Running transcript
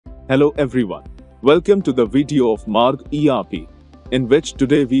Hello everyone. Welcome to the video of Marg ERP, in which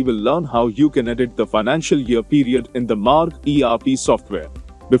today we will learn how you can edit the financial year period in the Marg ERP software.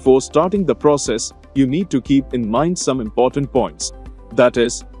 Before starting the process, you need to keep in mind some important points. That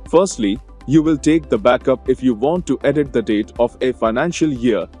is, firstly, you will take the backup if you want to edit the date of a financial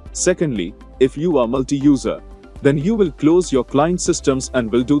year. Secondly, if you are multi-user, then you will close your client systems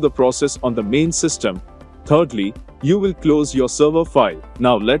and will do the process on the main system. Thirdly, you will close your server file.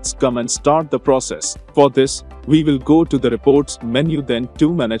 Now let's come and start the process. For this, we will go to the reports menu, then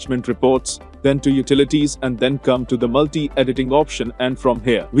to management reports, then to utilities, and then come to the multi-editing option, and from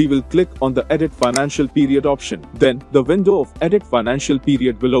here we will click on the edit financial period option. Then the window of edit financial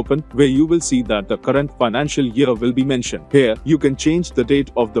period will open, where you will see that the current financial year will be mentioned. Here you can change the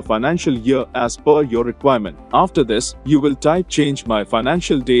date of the financial year as per your requirement. After this, you will type change my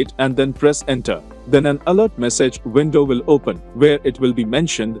financial date and then press enter. Then an alert message window will open, where it will be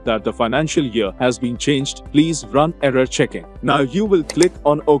mentioned that the financial year has been changed. Please run error checking. Now you will click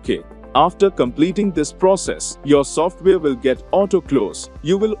on OK. After completing this process, your software will get auto close.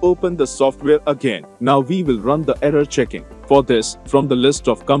 You will open the software again. Now we will run the error checking. For this, from the list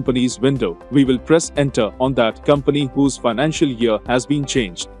of companies window, we will press enter on that company whose financial year has been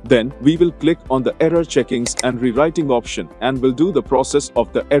changed. Then we will click on the error checkings and rewriting option and will do the process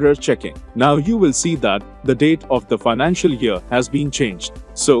of the error checking. Now you will see that the date of the financial year has been changed.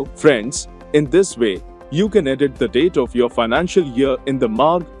 So, friends, in this way, you can edit the date of your financial year in the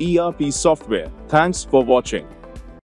Marg ERP software. Thanks for watching.